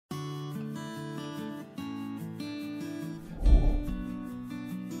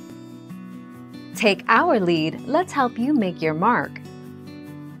Take our lead, let's help you make your mark.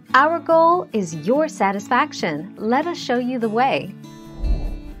 Our goal is your satisfaction. Let us show you the way.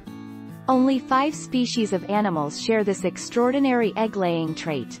 Only 5 species of animals share this extraordinary egg-laying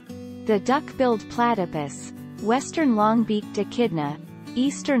trait. The duck-billed platypus, western long-beaked echidna,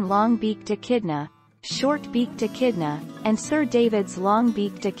 eastern long-beaked echidna, short-beaked echidna, and Sir David's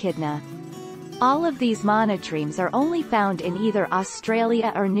long-beaked echidna. All of these monotremes are only found in either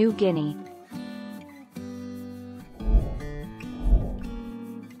Australia or New Guinea.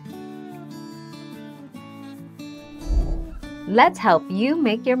 Let's help you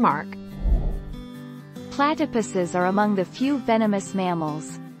make your mark. Platypuses are among the few venomous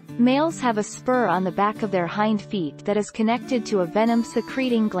mammals. Males have a spur on the back of their hind feet that is connected to a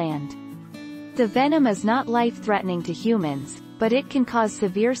venom-secreting gland. The venom is not life-threatening to humans, but it can cause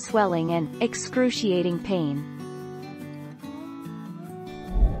severe swelling and excruciating pain.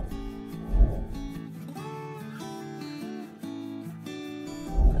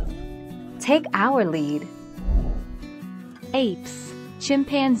 Take our lead. Apes,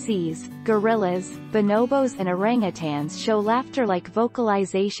 chimpanzees, gorillas, bonobos and orangutans show laughter-like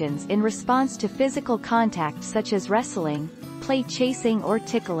vocalizations in response to physical contact such as wrestling, play chasing or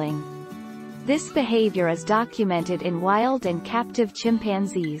tickling. This behavior is documented in wild and captive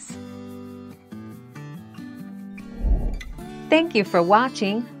chimpanzees. Thank you for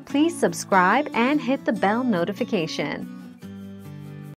watching. Please subscribe and hit the bell notification.